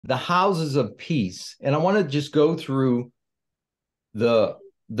the houses of peace. And I want to just go through the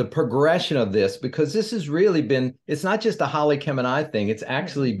progression of this, because this has really been, it's not just a Holly, Kim, and I thing. It's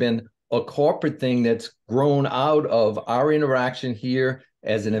actually been a corporate thing that's grown out of our interaction here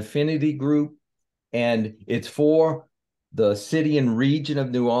as an affinity group. And it's for the city and region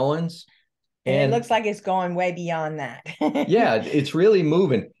of New Orleans. And it looks like it's going way beyond that. Yeah, it's really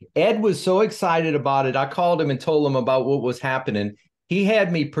moving. Ed was so excited about it. I called him and told him about what was happening. He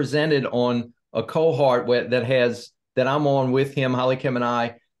had me presented on a cohort that I'm on with him, Holly, Kim, and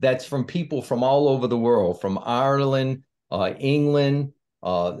I, that's from people from all over the world, from Ireland, England,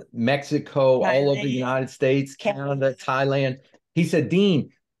 Mexico, Thailand, all over the United States, Canada, Thailand. He said, Dean,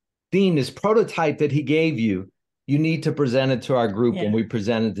 this prototype that he gave you, you need to present it to our group. Yeah. And we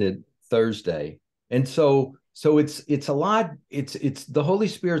presented it Thursday. And so it's a lot, it's the Holy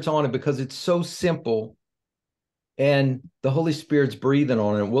Spirit's on it because it's so simple, and the Holy Spirit's breathing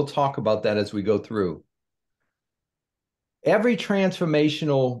on it. We'll talk about that as we go through. Every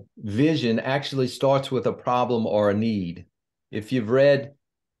transformational vision actually starts with a problem or a need. If you've read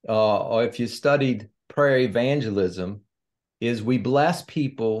or if you studied prayer evangelism, is we bless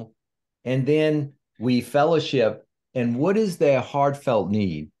people and then we fellowship. And what is their heartfelt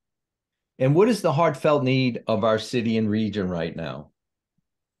need? And what is the heartfelt need of our city and region right now?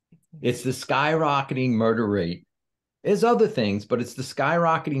 It's the skyrocketing murder rate. There's other things, but it's the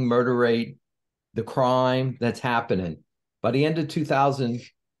skyrocketing murder rate, the crime that's happening. By the end of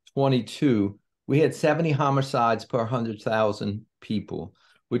 2022, we had 70 homicides per 100,000 people,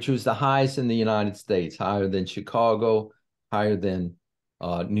 which was the highest in the United States, higher than Chicago, higher than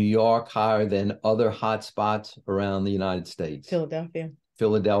New York, higher than other hotspots around the United States.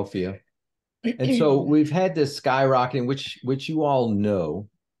 Philadelphia. And so we've had this skyrocketing, which you all know.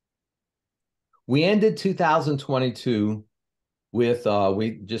 We ended 2022 with,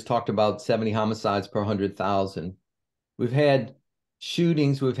 we just talked about 70 homicides per 100,000. We've had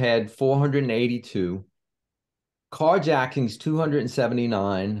shootings, we've had 482, carjackings,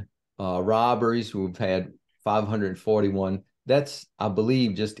 279, robberies, we've had 541. That's, I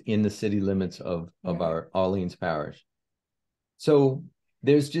believe, just in the city limits of our Orleans Parish. So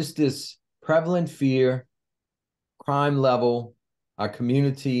there's just this prevalent fear, crime level. Our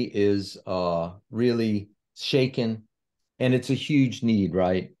community is really shaken, and it's a huge need,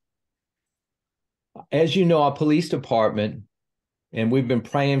 right? As you know, our police department, and we've been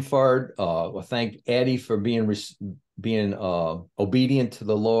praying for it. Thank Eddie for being obedient to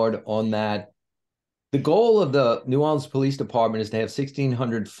the Lord on that. The goal of the New Orleans Police Department is to have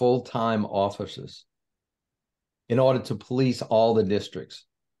 1,600 full-time officers in order to police all the districts.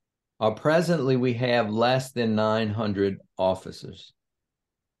 Presently, we have less than 900 officers.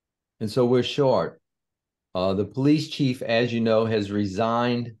 And so we're short. The police chief, as you know, has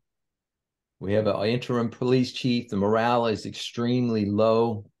resigned. We have an interim police chief. The morale is extremely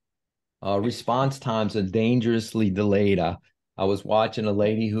low. Response times are dangerously delayed. I was watching a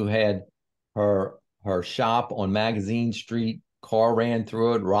lady who had her shop on Magazine Street. Car ran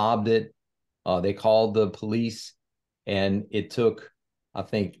through it, robbed it. They called the police, and it took, I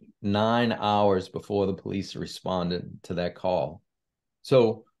think, 9 hours before the police responded to that call.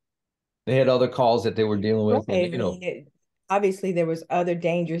 So they had other calls that they were dealing with. Right. And, obviously, there was other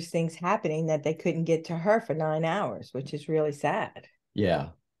dangerous things happening that they couldn't get to her for 9 hours, which is really sad. Yeah.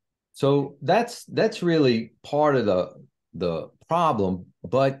 So that's really part of the problem,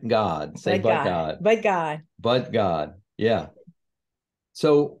 but God. Say but God. But God. But God. Yeah.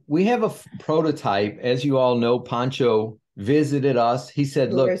 So we have a prototype. As you all know, Pancho visited us. He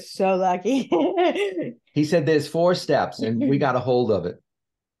said, look, we're so lucky. He said, there's 4 steps, and we got a hold of it.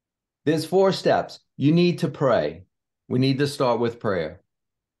 There's 4 steps. You need to pray. We need to start with prayer.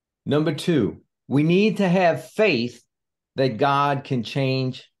 Number 2, we need to have faith that God can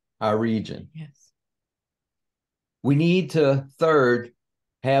change our region. Yes. We need to, third,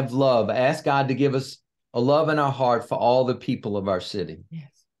 have love. Ask God to give us a love in our heart for all the people of our city.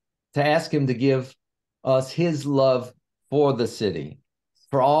 Yes. To ask him to give us his love for the city,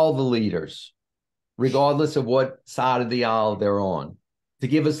 for all the leaders, regardless of what side of the aisle they're on. To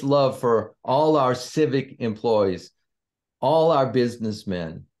give us love for all our civic employees, all our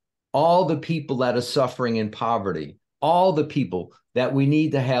businessmen, all the people that are suffering in poverty, all the people that we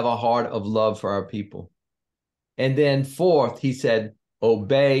need to have a heart of love for our people. And then 4th, he said,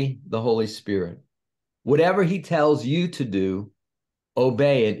 obey the Holy Spirit. Whatever he tells you to do,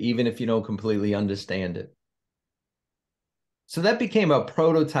 obey it, even if you don't completely understand it. So that became a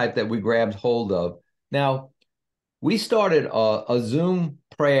prototype that we grabbed hold of. Now, we started a Zoom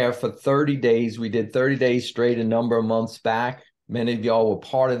prayer for 30 days. We did 30 days straight a number of months back. Many of y'all were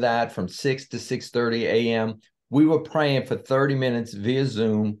part of that from 6 to 6:30 a.m. We were praying for 30 minutes via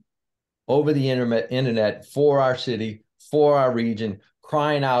Zoom over the internet for our city, for our region,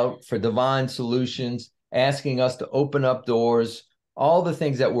 crying out for divine solutions, asking us to open up doors, all the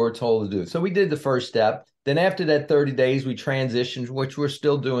things that we're told to do. So we did the first step. Then after that 30 days, we transitioned, which we're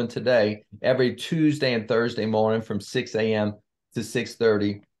still doing today, every Tuesday and Thursday morning from 6 a.m. to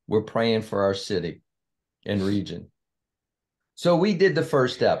 6:30. We're praying for our city and region. So we did the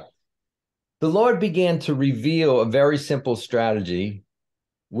first step. The Lord began to reveal a very simple strategy,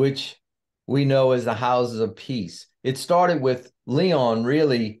 which we know as the houses of peace. It started with Leon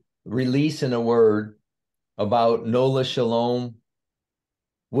really releasing a word about Nola Shalom,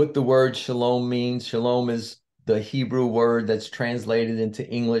 what the word shalom means. Shalom is the Hebrew word that's translated into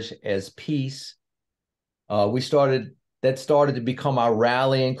English as peace. That started to become our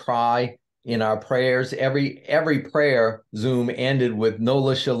rallying cry in our prayers. Every prayer Zoom ended with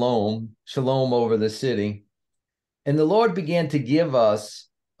Nola Shalom, shalom over the city. And the Lord began to give us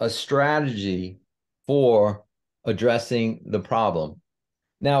a strategy for addressing the problem.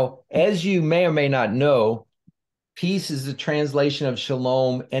 Now, as you may or may not know, peace is the translation of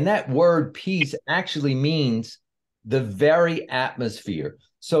shalom, and that word peace actually means the very atmosphere.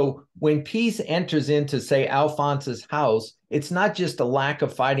 So when peace enters into, say, Alphonse's house, it's not just a lack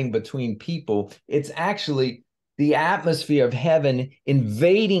of fighting between people, it's actually the atmosphere of heaven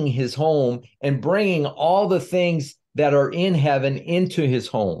invading his home and bringing all the things that are in heaven into his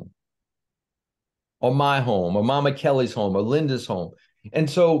home, or my home, or Mama Kelly's home, or Linda's home. And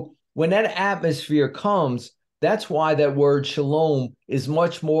so when that atmosphere comes, that's why that word shalom is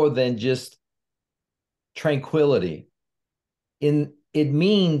much more than just tranquility. It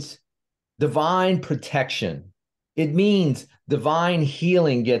means divine protection. It means divine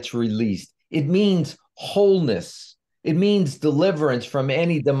healing gets released. It means wholeness. It means deliverance from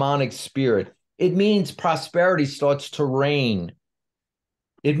any demonic spirit. It means prosperity starts to reign.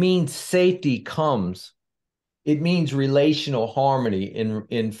 It means safety comes. It means relational harmony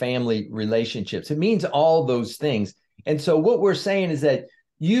in family relationships. It means all those things. And so what we're saying is that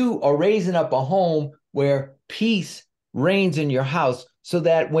you are raising up a home where peace reigns in your house, so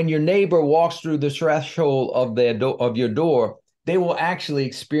that when your neighbor walks through the threshold of your door, they will actually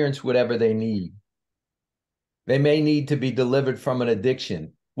experience whatever they need. They may need to be delivered from an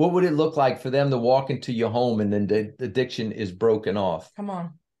addiction. What would it look like for them to walk into your home and then the addiction is broken off? Come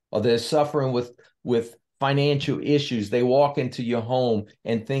on. Or they're suffering with financial issues. They walk into your home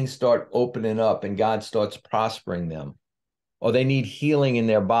and things start opening up and God starts prospering them. Or they need healing in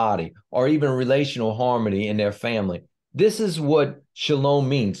their body, or even relational harmony in their family. This is what shalom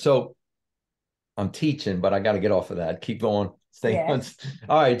means. So I'm teaching, but I got to get off of that. Keep going. Stay on.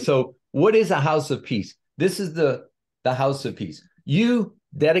 All right. So what is a house of peace? This is the house of peace. You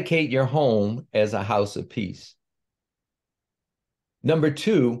dedicate your home as a house of peace. Number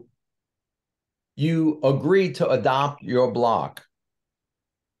two, you agree to adopt your block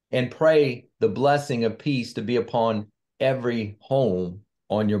and pray the blessing of peace to be upon every home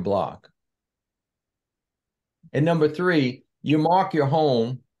on your block. And number three, you mark your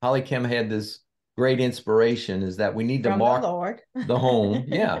home. Holly Kim had this great inspiration, is that we need to mark the home.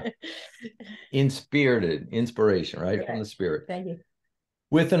 Yeah. Inspiration, right? From the Spirit. Thank you.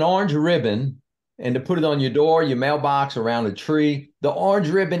 With an orange ribbon, and to put it on your door, your mailbox, around a tree. The orange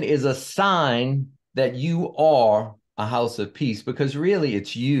ribbon is a sign that you are a house of peace, because really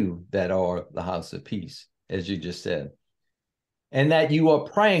it's you that are the house of peace, as you just said. And that you are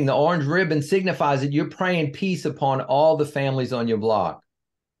praying, the orange ribbon signifies that you're praying peace upon all the families on your block.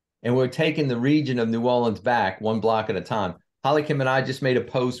 And we're taking the region of New Orleans back one block at a time. Holly Kim and I just made a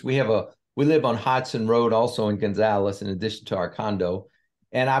post. We live on Hodson Road, also in Gonzales, in addition to our condo.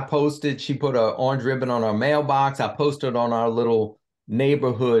 And I posted, she put an orange ribbon on our mailbox. I posted on our little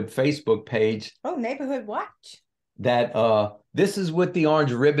neighborhood Facebook page. Oh, Neighborhood Watch. That this is what the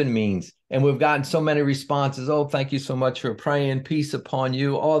orange ribbon means. And we've gotten so many responses. Oh, thank you so much for praying. Peace upon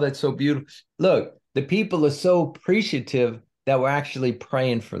you. Oh, that's so beautiful. Look, the people are so appreciative that we're actually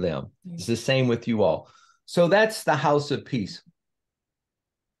praying for them. It's the same with you all. So that's the house of peace.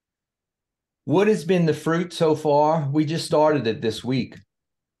 What has been the fruit so far? We just started it this week.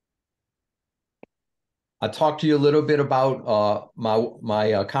 I talked to you a little bit about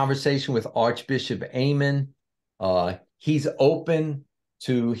my conversation with Archbishop DMin. He's open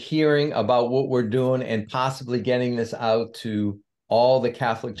to hearing about what we're doing and possibly getting this out to all the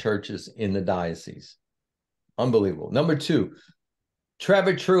Catholic churches in the diocese. Unbelievable. Number two,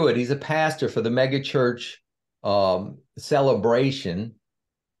 Trevor Truitt. He's a pastor for the megachurch celebration.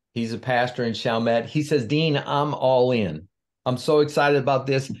 He's a pastor in Chalmette. He says, Dean, I'm all in. I'm so excited about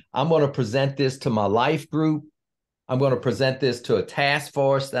this. I'm going to present this to my life group. I'm going to present this to a task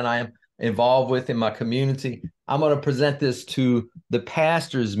force that I am involved with in my community. I'm going to present this to the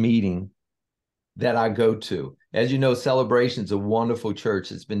pastors' meeting that I go to. As you know, Celebration's a wonderful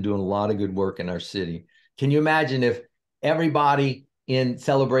church. It's been doing a lot of good work in our city. Can you imagine if everybody in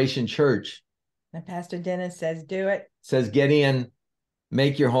Celebration Church, and Pastor Dennis says, do it. Says, get in,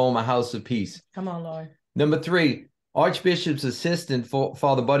 make your home a house of peace. Come on, Lord. Number 3, Archbishop's assistant,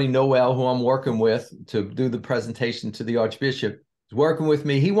 Father Buddy Noel, who I'm working with to do the presentation to the Archbishop, is working with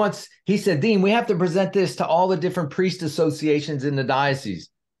me. He said, Dean, we have to present this to all the different priest associations in the diocese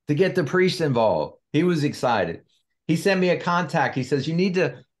to get the priests involved. He was excited. He sent me a contact. He says, you need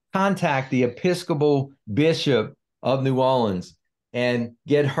to contact the Episcopal Bishop of New Orleans and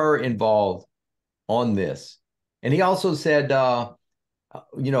get her involved on this. And he also said,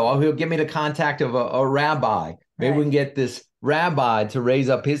 he'll give me the contact of a rabbi. Maybe we can get this rabbi to raise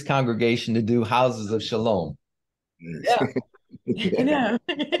up his congregation to do houses of shalom. Yeah. You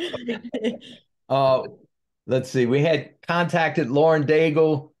know. Let's see. We had contacted Lauren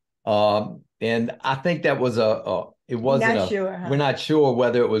Daigle, and I think that was it wasn't not sure, huh? We're not sure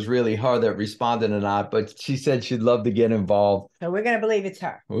whether it was really her that responded or not, but she said she'd love to get involved. So we're going to believe it's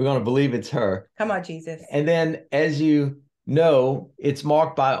her. We're going to believe it's her. Come on, Jesus. And then, as you know, it's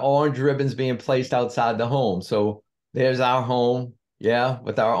marked by orange ribbons being placed outside the home. So there's our home,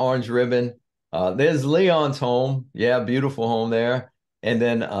 with our orange ribbon. There's Leon's home, beautiful home there. And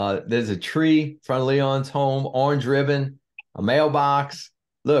then there's a tree in front of Leon's home, orange ribbon, a mailbox.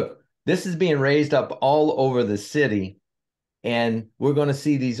 Look, this is being raised up all over the city, and we're going to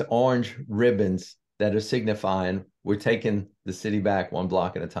see these orange ribbons that are signifying we're taking the city back one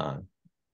block at a time.